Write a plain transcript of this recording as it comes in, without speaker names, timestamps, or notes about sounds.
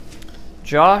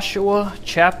Joshua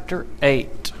chapter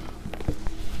 8.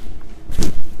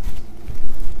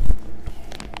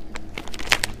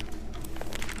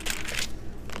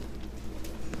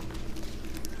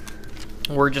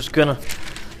 We're just going to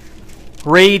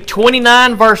read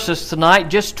 29 verses tonight,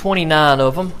 just 29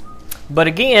 of them. But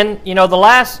again, the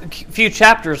last few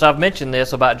chapters I've mentioned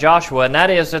this about Joshua, and that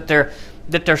is that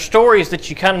they're stories that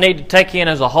you kind of need to take in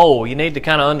as a whole. You need to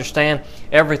kind of understand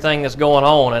everything that's going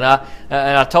on. And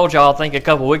I told y'all, I think a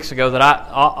couple weeks ago, that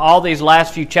all these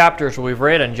last few chapters we've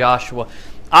read in Joshua,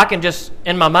 I can just,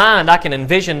 in my mind, I can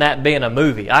envision that being a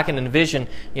movie. I can envision,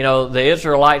 the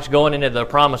Israelites going into the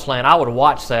Promised Land. I would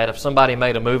watch that if somebody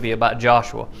made a movie about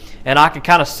Joshua. And I could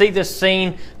kind of see this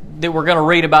scene that we're going to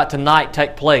read about tonight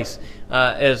take place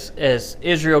as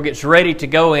Israel gets ready to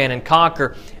go in and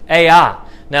conquer Ai.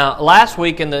 Now, last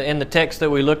week in the text that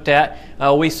we looked at,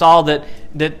 we saw that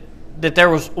there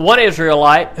was one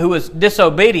Israelite who was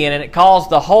disobedient, and it caused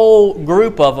the whole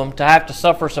group of them to have to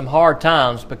suffer some hard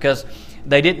times because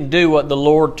they didn't do what the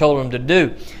Lord told them to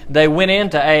do. They went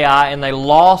into Ai and they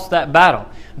lost that battle.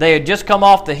 They had just come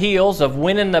off the heels of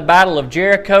winning the Battle of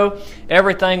Jericho.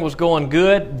 Everything was going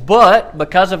good, but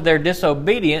because of their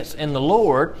disobedience in the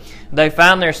Lord, they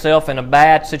found themselves in a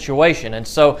bad situation. And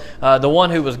so the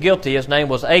one who was guilty, his name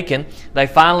was Achan, they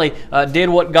finally did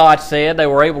what God said. They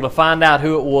were able to find out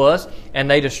who it was, and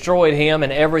they destroyed him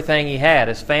and everything he had,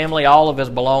 his family, all of his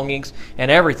belongings, and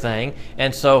everything.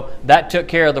 And so that took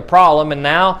care of the problem, and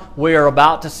now we are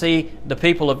about to see the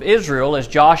people of Israel as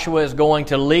Joshua is going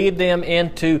to lead them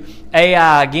into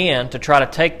Ai again to try to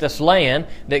take this land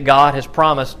that God has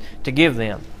promised to give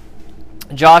them.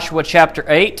 Joshua chapter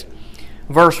 8,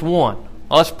 verse 1.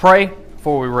 Let's pray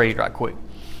before we read right quick.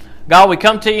 God, we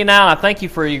come to you now, and I thank you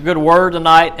for your good word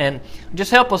tonight, and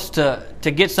just help us to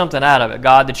get something out of it,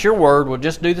 God, that your word will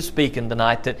just do the speaking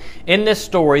tonight, that in this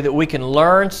story that we can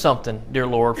learn something, dear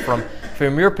Lord,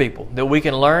 from your people, that we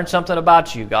can learn something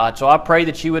about you, God. So I pray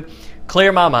that you would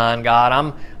clear my mind,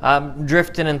 God. I'm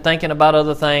drifting and thinking about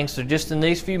other things, so just in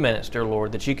these few minutes, dear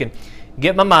Lord, that you can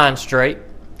get my mind straight,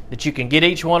 that you can get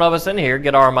each one of us in here,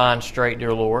 get our mind straight,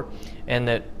 dear Lord, and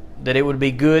that it would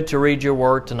be good to read your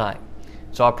word tonight.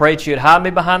 So I pray that you'd hide me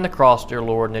behind the cross, dear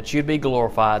Lord, and that you'd be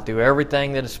glorified through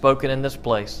everything that is spoken in this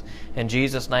place. In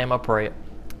Jesus' name I pray it.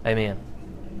 Amen.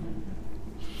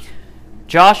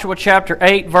 Joshua chapter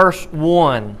 8, verse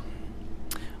 1.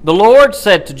 The Lord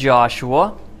said to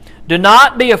Joshua, "Do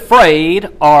not be afraid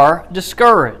or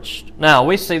discouraged." Now,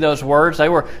 we see those words. They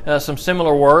were some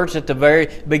similar words at the very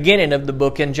beginning of the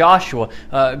book in Joshua.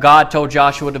 God told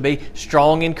Joshua to be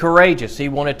strong and courageous. He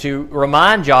wanted to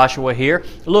remind Joshua here,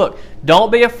 look,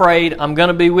 don't be afraid. I'm going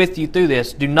to be with you through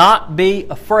this. Do not be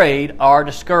afraid or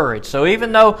discouraged. So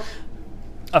even though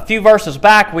a few verses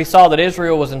back we saw that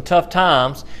Israel was in tough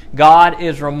times, God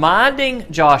is reminding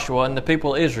Joshua and the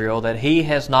people of Israel that he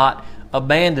has not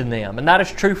abandon them. And that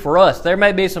is true for us. There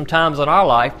may be some times in our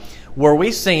life where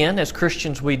we sin. As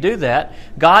Christians, we do that.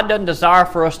 God doesn't desire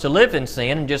for us to live in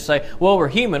sin and just say, well, we're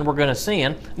human, we're going to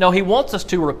sin. No, He wants us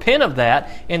to repent of that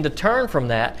and to turn from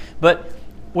that. But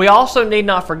we also need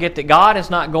not forget that God is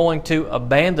not going to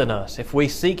abandon us. If we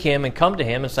seek Him and come to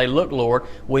Him and say, look, Lord,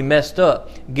 we messed up.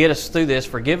 Get us through this.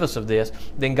 Forgive us of this.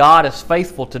 Then God is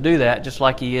faithful to do that, just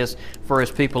like He is for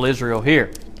His people Israel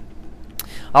here.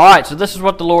 All right, so this is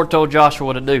what the Lord told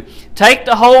Joshua to do. Take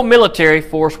the whole military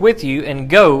force with you and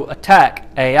go attack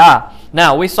Ai.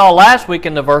 Now, we saw last week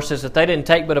in the verses that they didn't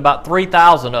take but about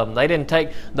 3,000 of them. They didn't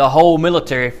take the whole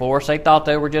military force. They thought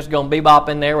they were just going to bebop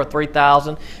in there with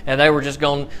 3,000 and they were just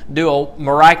going to do a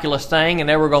miraculous thing and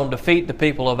they were going to defeat the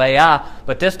people of Ai.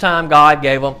 But this time God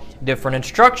gave them different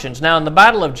instructions. Now, in the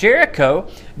Battle of Jericho,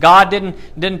 God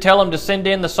didn't tell them to send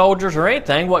in the soldiers or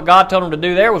anything. What God told them to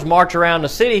do there was march around the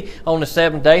city on the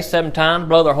seventh day, 7 times,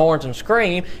 blow their horns and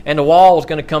scream, and the wall was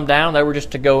going to come down. They were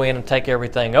just to go in and take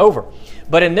everything over.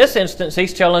 But in this instance,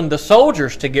 He's telling the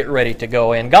soldiers to get ready to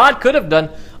go in. God could have done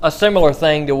a similar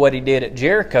thing to what He did at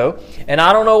Jericho, and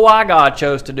I don't know why God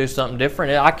chose to do something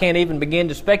different. I can't even begin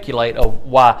to speculate of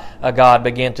why God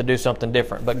began to do something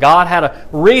different. But God had a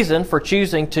reason for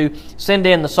choosing to send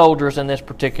in the soldiers in this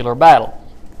particular battle.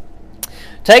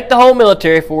 Take the whole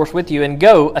military force with you and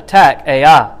go attack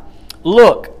Ai.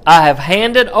 Look, I have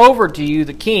handed over to you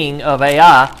the king of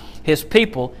Ai, his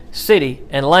people, city,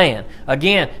 and land.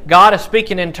 Again, God is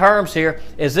speaking in terms here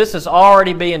as this is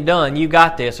already being done. You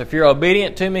got this. If you're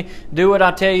obedient to me, do what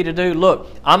I tell you to do. Look,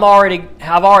 I've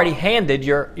already handed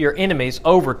your enemies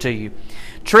over to you.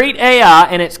 Treat Ai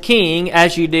and its king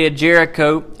as you did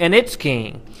Jericho and its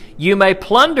king. You may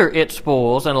plunder its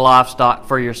spoils and livestock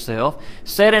for yourself.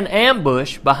 Set an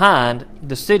ambush behind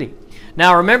the city.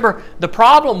 Now remember, the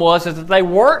problem was is that they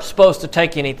weren't supposed to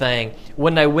take anything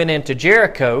when they went into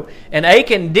Jericho, and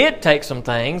Achan did take some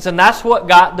things, and that's what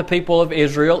got the people of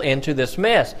Israel into this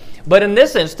mess. But in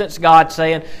this instance, God's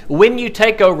saying, when you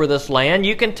take over this land,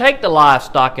 you can take the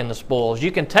livestock and the spoils.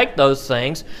 You can take those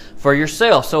things for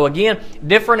yourself. So again,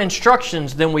 different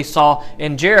instructions than we saw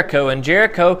in Jericho. In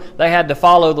Jericho, they had to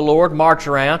follow the Lord, march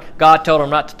around. God told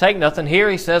them not to take nothing. Here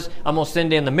He says, I'm going to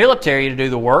send in the military to do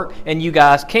the work, and you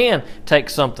guys can take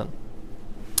something.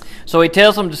 So He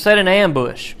tells them to set an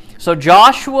ambush. So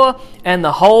Joshua and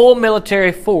the whole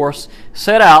military force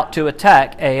set out to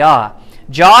attack Ai.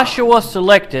 Joshua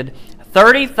selected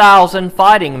 30,000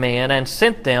 fighting men and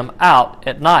sent them out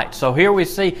at night. So here we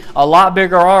see a lot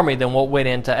bigger army than what went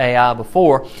into Ai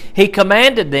before. He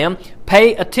commanded them,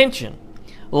 pay attention,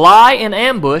 lie in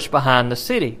ambush behind the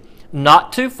city,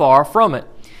 not too far from it,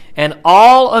 and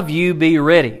all of you be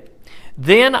ready.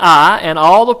 Then I and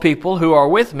all the people who are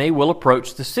with me will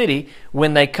approach the city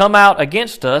when they come out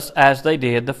against us as they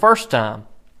did the first time.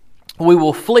 We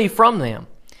will flee from them.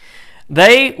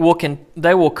 They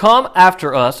will come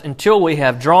after us until we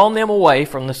have drawn them away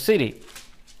from the city.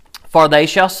 For they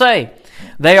shall say,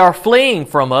 they are fleeing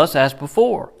from us as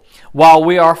before. While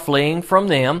we are fleeing from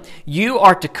them, you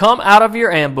are to come out of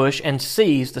your ambush and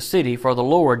seize the city, for the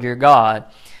Lord your God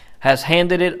has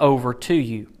handed it over to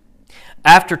you.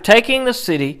 After taking the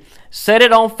city, set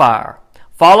it on fire.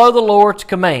 Follow the Lord's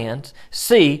commands.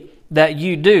 See that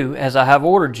you do as I have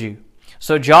ordered you.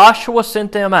 So Joshua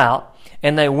sent them out,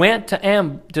 and they went to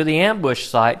the ambush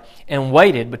site and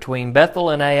waited between Bethel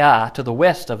and Ai to the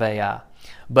west of Ai.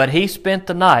 But he spent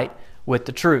the night with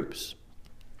the troops.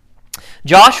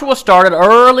 Joshua started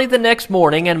early the next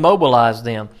morning and mobilized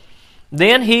them.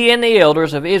 Then he and the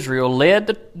elders of Israel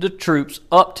led the troops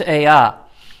up to Ai.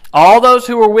 All those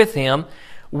who were with him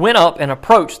went up and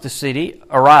approached the city,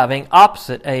 arriving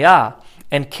opposite Ai,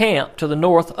 and camped to the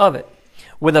north of it,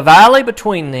 with a valley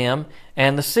between them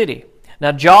and the city.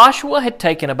 Now Joshua had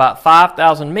taken about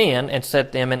 5,000 men and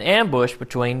set them in ambush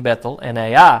between Bethel and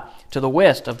Ai, to the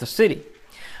west of the city.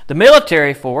 The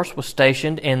military force was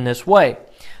stationed in this way.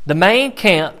 The main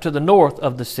camp to the north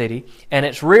of the city, and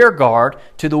its rear guard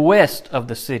to the west of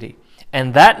the city.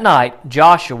 And that night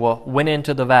Joshua went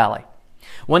into the valley.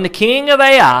 When the king of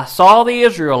Ai saw the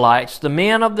Israelites, the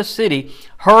men of the city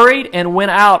hurried and went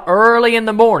out early in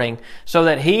the morning, so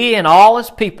that he and all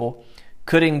his people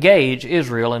could engage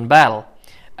Israel in battle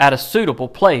at a suitable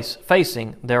place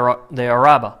facing the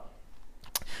Arabah.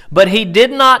 But he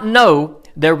did not know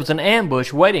there was an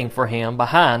ambush waiting for him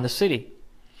behind the city.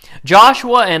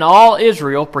 Joshua and all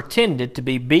Israel pretended to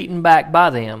be beaten back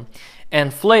by them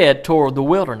and fled toward the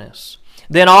wilderness.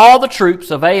 Then all the troops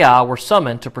of Ai were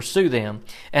summoned to pursue them,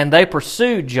 and they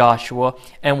pursued Joshua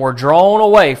and were drawn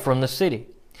away from the city.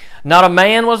 Not a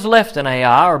man was left in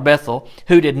Ai or Bethel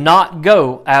who did not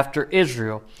go after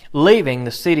Israel, leaving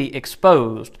the city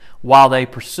exposed while they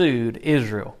pursued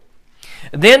Israel.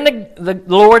 Then the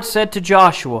Lord said to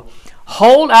Joshua,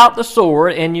 hold out the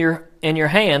sword in your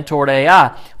hand toward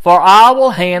Ai, for I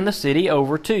will hand the city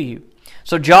over to you.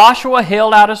 So Joshua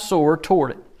held out his sword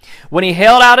toward it. When he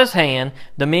held out his hand,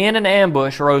 the men in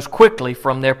ambush rose quickly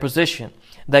from their position.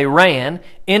 They ran,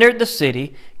 entered the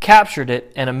city, captured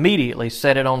it, and immediately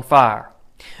set it on fire.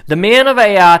 The men of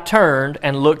Ai turned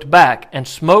and looked back, and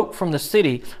smoke from the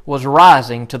city was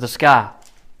rising to the sky.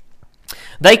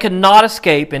 They could not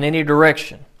escape in any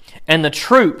direction, and the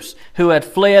troops who had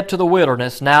fled to the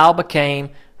wilderness now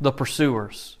became the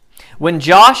pursuers. When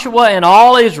Joshua and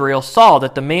all Israel saw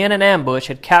that the men in ambush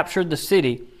had captured the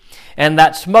city, and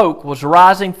that smoke was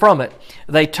rising from it,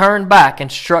 they turned back and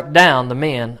struck down the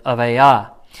men of Ai.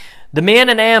 The men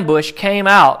in ambush came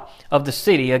out of the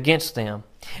city against them,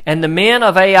 and the men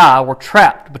of Ai were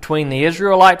trapped between the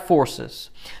Israelite forces,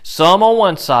 some on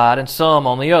one side and some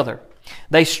on the other.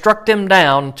 They struck them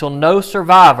down until no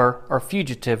survivor or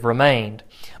fugitive remained.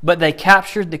 But they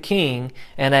captured the king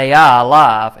and Ai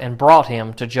alive and brought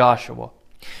him to Joshua.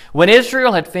 When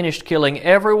Israel had finished killing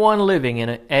everyone living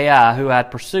in Ai who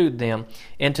had pursued them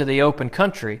into the open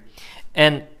country,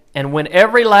 and when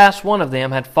every last one of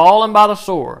them had fallen by the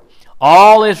sword,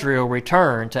 all Israel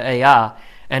returned to Ai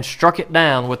and struck it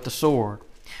down with the sword.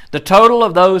 The total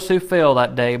of those who fell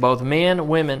that day, both men,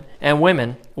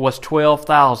 women, was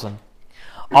 12,000.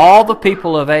 All the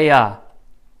people of Ai.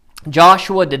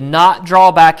 Joshua did not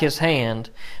draw back his hand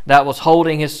that was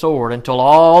holding his sword until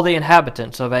all the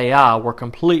inhabitants of Ai were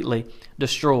completely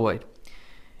destroyed.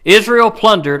 Israel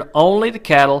plundered only the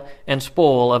cattle and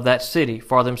spoil of that city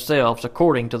for themselves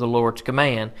according to the Lord's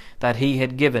command that he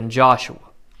had given Joshua.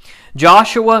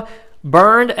 Joshua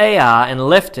burned Ai and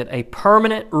left it a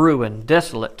permanent ruin,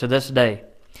 desolate to this day.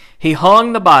 He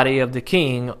hung the body of the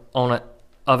king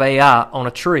of Ai on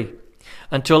a tree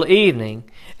until evening,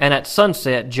 and at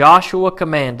sunset Joshua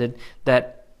commanded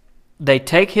that they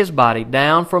take his body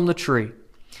down from the tree.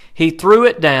 He threw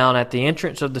it down at the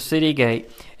entrance of the city gate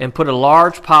and put a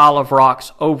large pile of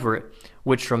rocks over it,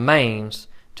 which remains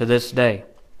to this day.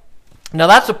 Now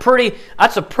that's a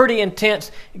pretty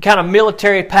intense kind of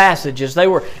military passage. As they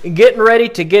were getting ready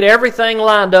to get everything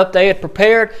lined up, they had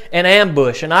prepared an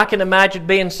ambush, and I can imagine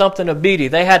being something of beauty.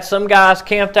 They had some guys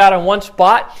camped out in one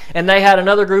spot, and they had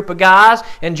another group of guys,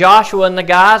 and Joshua and the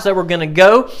guys that were going to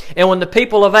go. And when the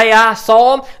people of Ai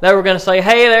saw them, they were going to say,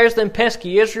 "Hey, there's them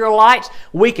pesky Israelites.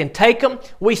 We can take them.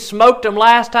 We smoked them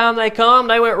last time they come.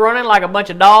 They went running like a bunch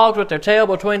of dogs with their tail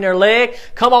between their legs.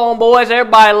 Come on, boys,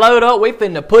 everybody load up. We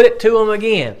finna put it to them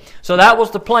again." So that was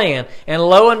the plan. And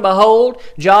lo and behold,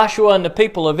 Joshua and the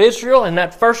people of Israel in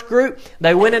that first group,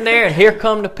 they went in there, and here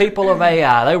come the people of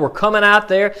Ai. They were coming out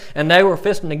there, and they were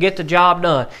fisting to get the job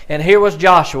done. And here was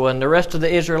Joshua and the rest of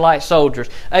the Israelite soldiers.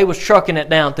 They was trucking it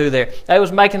down through there. They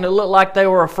was making it look like they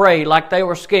were afraid, like they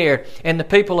were scared. And the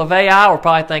people of Ai were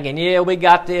probably thinking, "Yeah, we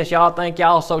got this. Y'all think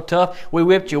y'all so tough. We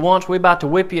whipped you once. We about to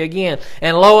whip you again."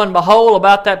 And lo and behold,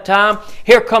 about that time,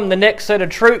 here come the next set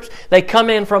of troops. They come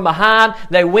in from behind.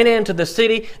 They went into the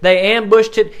city. They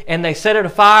ambushed it, and they set it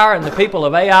afire. And the people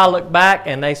of Ai looked back,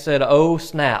 and they said, "Oh,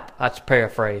 snap." That's a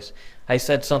paraphrase. They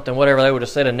said something, whatever they would have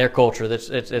said in their culture,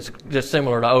 it's just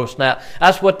similar to "oh, snap."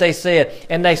 That's what they said.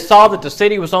 And they saw that the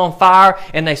city was on fire,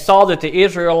 and they saw that the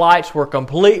Israelites were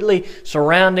completely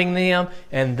surrounding them,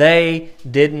 and they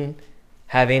didn't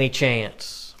have any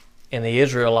chance. And the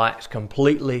Israelites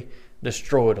completely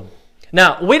destroyed them.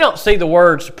 Now, we don't see the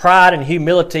words pride and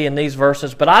humility in these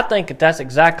verses, but I think that that's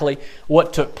exactly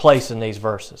what took place in these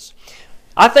verses.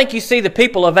 I think you see the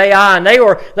people of Ai, and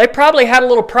they probably had a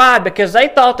little pride because they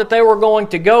thought that they were going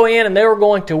to go in and they were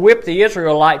going to whip the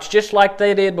Israelites just like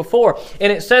they did before. And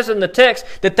it says in the text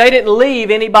that they didn't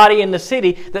leave anybody in the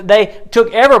city, that they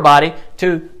took everybody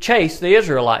to chase the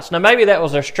Israelites. Now maybe that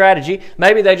was their strategy,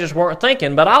 maybe they just weren't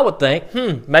thinking, but I would think,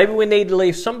 maybe we need to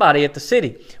leave somebody at the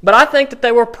city. But I think that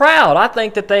they were proud. I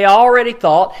think that they already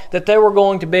thought that they were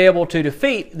going to be able to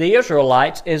defeat the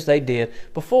Israelites as they did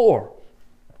before.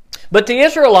 But the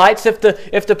Israelites, if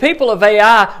the people of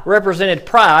Ai represented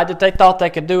pride, that they thought they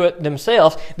could do it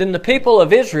themselves, then the people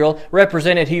of Israel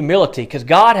represented humility, because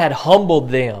God had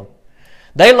humbled them.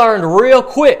 They learned real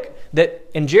quick that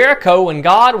in Jericho, when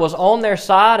God was on their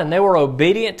side and they were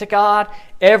obedient to God,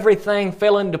 everything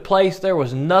fell into place. There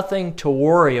was nothing to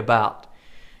worry about.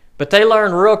 But they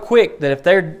learned real quick that if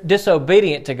they're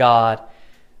disobedient to God,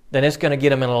 then it's going to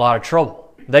get them in a lot of trouble.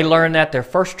 They learned that their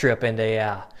first trip into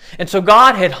Ai. And so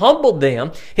God had humbled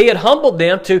them. He had humbled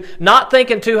them to not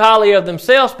thinking too highly of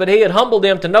themselves, but He had humbled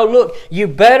them to know, look, you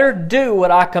better do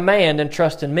what I command and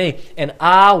trust in me, and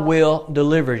I will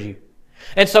deliver you.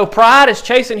 And so pride is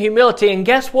chasing humility, and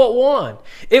guess what won?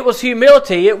 It was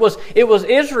humility. It was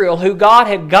Israel who God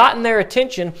had gotten their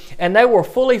attention, and they were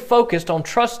fully focused on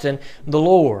trusting the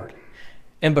Lord.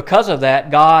 And because of that,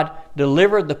 God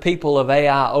delivered the people of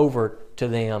Ai over to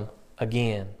them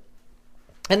again.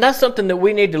 And that's something that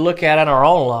we need to look at in our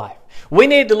own life. We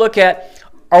need to look at,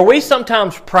 are we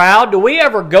sometimes proud? Do we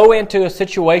ever go into a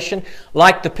situation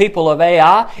like the people of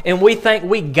Ai and we think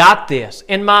we got this?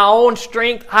 In my own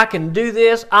strength, I can do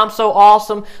this. I'm so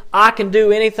awesome. I can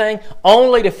do anything,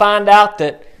 only to find out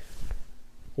that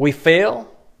we fail?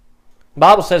 The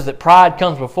Bible says that pride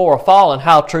comes before a fall, and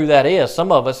how true that is.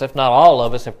 Some of us, if not all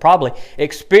of us, have probably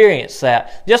experienced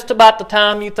that. Just about the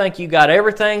time you think you got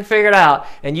everything figured out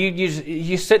and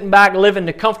you sitting back living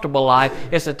the comfortable life,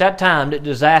 it's at that time that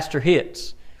disaster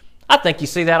hits. I think you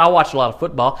see that. I watch a lot of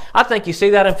football. I think you see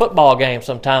that in football games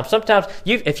sometimes. Sometimes,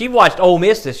 if you've watched Ole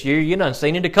Miss this year, you've done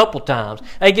seen it a couple times.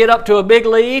 They get up to a big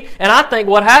lead, and I think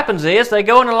what happens is they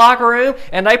go in the locker room,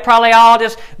 and they probably all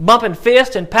just bumping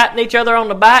fists and patting each other on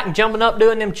the back and jumping up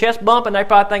doing them chest bumping. They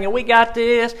probably thinking, we got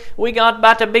this. We got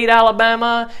about to beat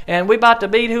Alabama, and we about to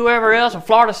beat whoever else, or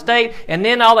Florida State. And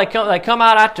then they come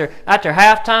out after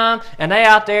halftime, and they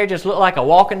out there just look like a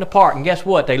walk in the park. And guess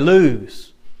what? They lose.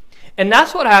 And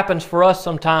that's what happens for us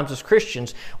sometimes as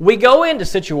Christians. We go into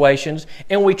situations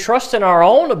and we trust in our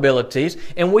own abilities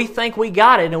and we think we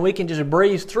got it and we can just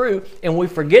breeze through, and we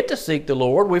forget to seek the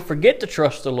Lord. We forget to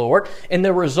trust the Lord. And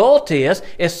the result is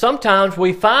sometimes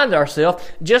we find ourselves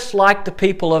just like the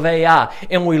people of Ai.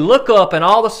 And we look up and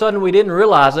all of a sudden we didn't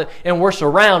realize it, and we're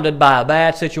surrounded by a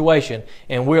bad situation.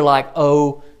 And we're like,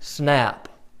 oh, snap.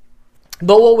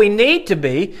 But what we need to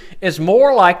be is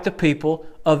more like the people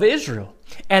of Israel.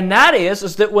 And that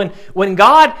is that when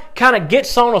God kind of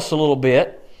gets on us a little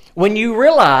bit, when you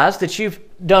realize that you've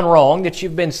done wrong, that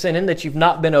you've been sinning, that you've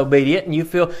not been obedient, and you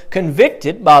feel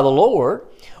convicted by the Lord,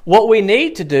 what we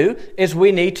need to do is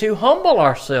we need to humble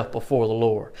ourselves before the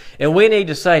Lord. And we need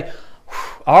to say,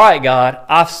 all right, God,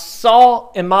 I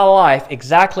saw in my life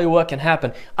exactly what can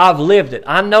happen. I've lived it.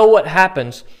 I know what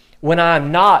happens when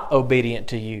I'm not obedient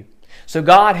to you. So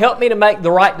God, help me to make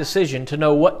the right decision to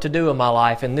know what to do in my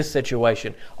life in this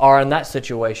situation, or in that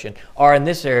situation, or in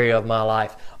this area of my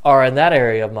life, or in that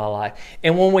area of my life.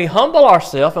 And when we humble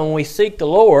ourselves and when we seek the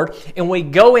Lord and we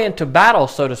go into battle,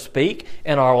 so to speak,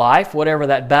 in our life, whatever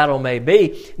that battle may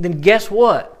be, then guess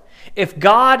what? If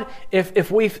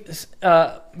we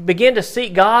begin to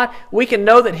seek God, we can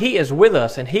know that He is with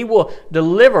us and He will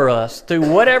deliver us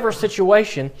through whatever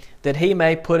situation that He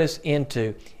may put us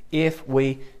into if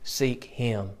we seek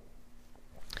Him.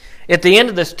 At the end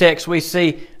of this text, we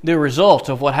see the result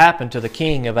of what happened to the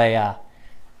king of Ai.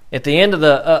 At the end of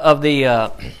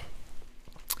the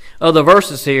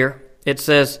verses here, it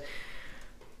says,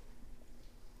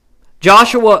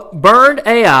 Joshua burned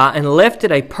Ai and left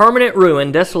it a permanent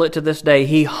ruin, desolate to this day.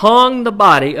 He hung the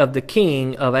body of the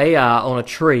king of Ai on a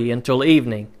tree until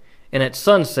evening. And at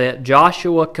sunset,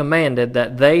 Joshua commanded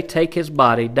that they take his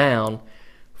body down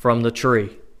from the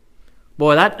tree.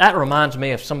 Boy, that reminds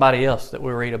me of somebody else that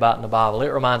we read about in the Bible. It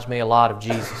reminds me a lot of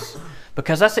Jesus.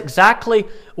 Because that's exactly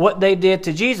what they did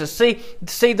to Jesus.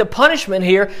 See, the punishment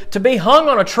here, to be hung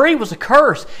on a tree, was a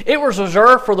curse. It was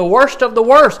reserved for the worst of the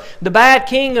worst. The bad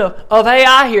king of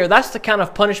Ai here, that's the kind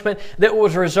of punishment that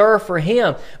was reserved for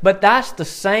him. But that's the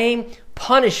same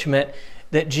punishment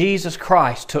that Jesus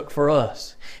Christ took for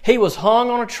us. He was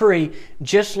hung on a tree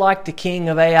just like the king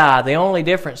of Ai. The only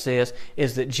difference is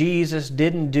that Jesus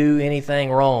didn't do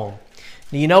anything wrong.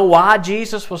 Do you know why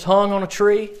Jesus was hung on a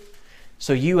tree?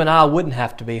 So you and I wouldn't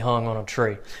have to be hung on a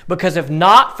tree. Because if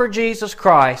not for Jesus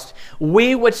Christ,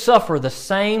 we would suffer the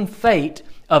same fate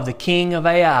of the king of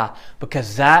Ai,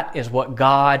 because that is what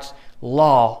God's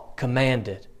law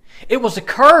commanded. It was a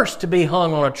curse to be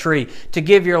hung on a tree, to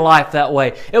give your life that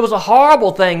way. It was a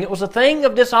horrible thing. It was a thing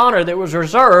of dishonor that was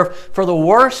reserved for the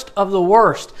worst of the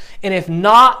worst. And if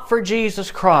not for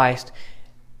Jesus Christ,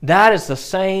 that is the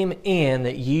same end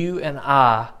that you and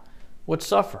I would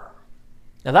suffer.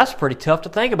 Now that's pretty tough to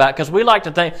think about, because we like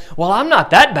to think, well, I'm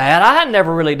not that bad. I had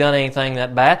never really done anything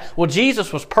that bad. Well,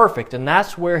 Jesus was perfect, and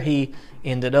that's where He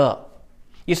ended up.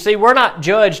 You see, we're not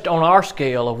judged on our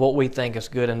scale of what we think is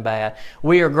good and bad.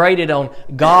 We are graded on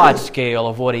God's scale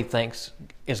of what He thinks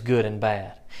is good and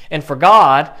bad. And for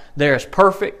God, there is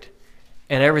perfect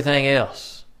and everything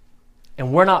else.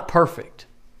 And we're not perfect.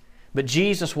 But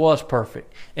Jesus was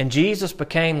perfect. And Jesus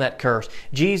became that curse.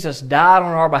 Jesus died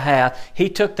on our behalf. He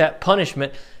took that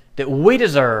punishment that we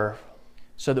deserve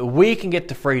so that we can get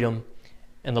the freedom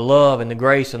and the love and the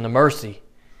grace and the mercy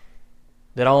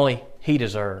that only He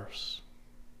deserves.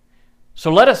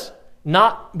 So let us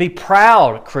not be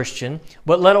proud, Christian,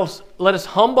 but let us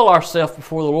humble ourselves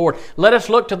before the Lord. Let us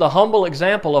look to the humble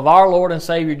example of our Lord and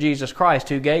Savior Jesus Christ,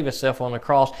 who gave Himself on the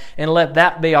cross, and let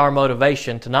that be our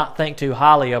motivation to not think too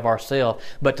highly of ourselves,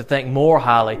 but to think more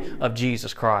highly of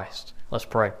Jesus Christ. Let's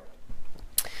pray.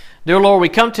 Dear Lord, we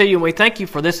come to You and we thank You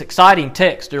for this exciting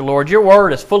text, dear Lord. Your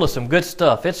Word is full of some good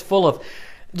stuff. It's full of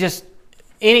just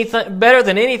anything better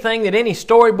than anything that any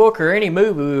storybook or any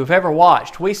movie we've ever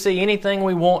watched. We see anything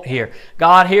we want here.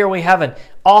 God, here we have an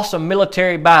awesome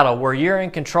military battle where You're in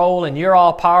control and You're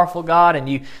all-powerful, God,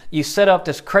 and you set up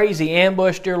this crazy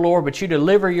ambush, dear Lord, but You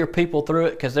deliver Your people through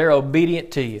it because they're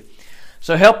obedient to You.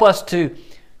 So help us to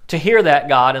hear that,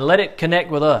 God, and let it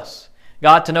connect with us.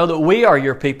 God, to know that we are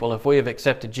Your people if we have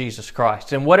accepted Jesus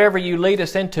Christ. And whatever You lead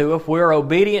us into, if we're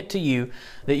obedient to You,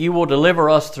 that You will deliver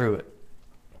us through it.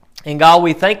 And God,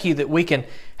 we thank You that we can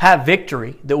have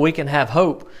victory, that we can have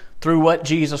hope through what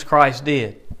Jesus Christ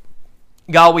did.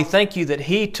 God, we thank You that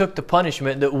He took the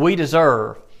punishment that we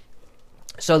deserve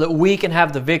so that we can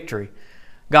have the victory.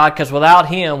 God, because without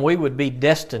Him, we would be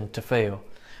destined to fail.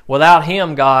 Without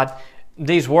Him, God,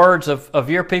 these words of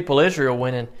Your people Israel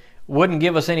wouldn't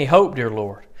give us any hope, dear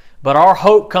Lord. But our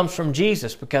hope comes from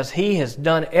Jesus, because He has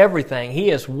done everything. He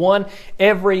has won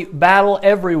every battle,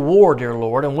 every war, dear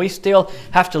Lord. And we still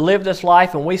have to live this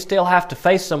life, and we still have to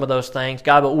face some of those things,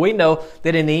 God. But we know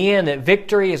that in the end, that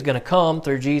victory is going to come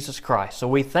through Jesus Christ. So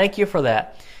we thank You for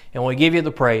that, and we give You the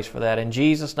praise for that. In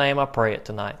Jesus' name I pray it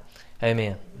tonight.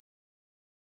 Amen.